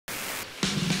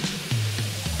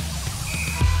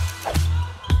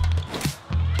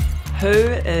Who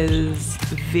is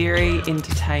very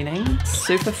entertaining,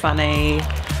 super funny,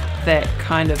 that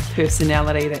kind of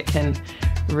personality that can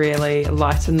really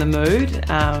lighten the mood,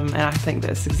 and I think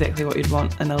that's exactly what you'd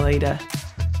want in a leader.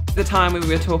 At the time we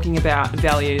were talking about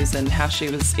values and how she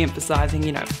was emphasising,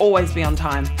 you know, always be on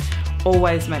time,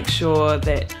 always make sure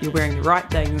that you're wearing the right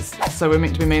things. So we're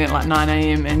meant to be meeting at like 9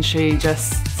 AM and she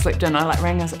just slept in. I like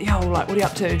rang her, I was like, yo, like, what are you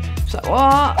up to? She's like,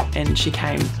 what? And she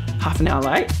came half an hour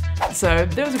late. So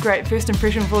that was a great first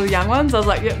impression for the young ones. I was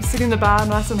like, yep, setting the bar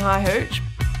nice and high hooch.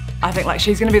 I think like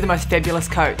she's going to be the most fabulous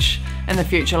coach in the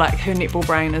future. Like her netball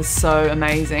brain is so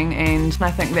amazing, and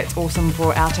I think that's awesome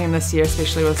for our team this year,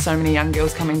 especially with so many young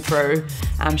girls coming through.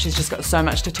 She's just got so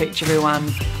much to teach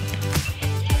everyone.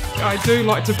 I do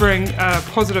like to bring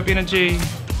positive energy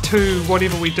to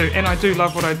whatever we do, and I do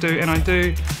love what I do, and I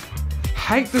do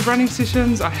hate the running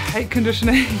sessions, I hate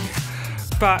conditioning,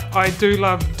 but I do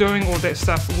love doing all that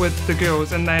stuff with the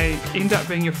girls, and they end up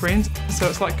being your friends. So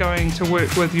it's like going to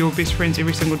work with your best friends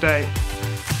every single day.